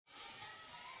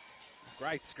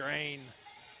Great screen.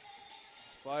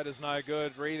 Floater's no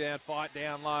good. Rebound fight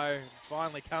down low.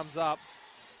 Finally comes up.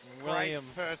 Williams.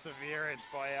 Great perseverance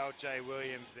by LJ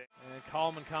Williams there. And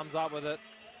Coleman comes up with it.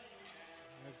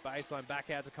 There's baseline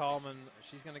back out to Coleman.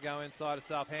 She's going to go inside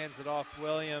herself, hands it off.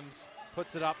 Williams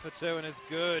puts it up for two and it's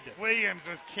good. Williams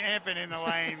was camping in the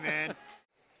lane then.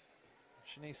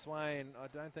 Shanice Swain, I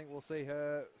don't think we'll see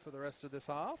her for the rest of this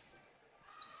half.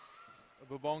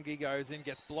 Bubongi goes in,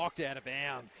 gets blocked out of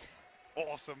bounds.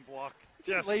 Awesome block.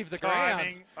 Just leave the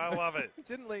timing. ground. I love it.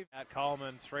 Didn't leave. At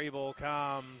Coleman, three ball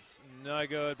comes, no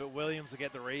good, but Williams will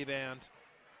get the rebound.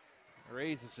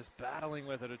 Reese is just battling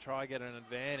with her to try and get an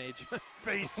advantage.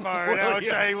 Beast mode,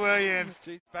 LJ Williams.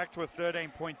 Back to a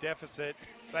 13-point deficit.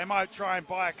 They might try and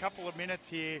buy a couple of minutes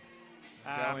here.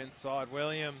 Go inside,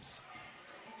 Williams.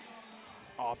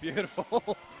 Oh,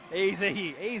 beautiful.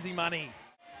 Easy money.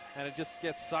 And it just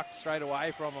gets sucked straight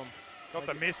away from them. Got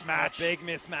the mismatch. Big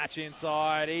mismatch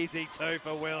inside. Easy two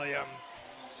for Williams.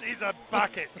 She's a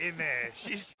bucket in there.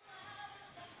 She's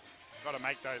got to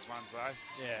make those ones,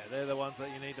 though. Yeah, they're the ones that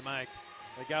you need to make.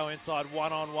 They go inside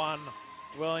one-on-one.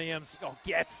 Williams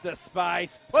gets the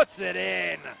space, puts it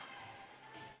in.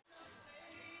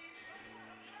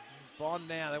 Bond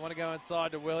now. They want to go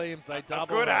inside to Williams. They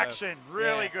double good her. action.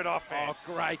 Really good offense.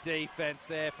 Oh, great defense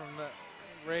there from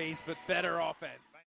the Rees, but better offense.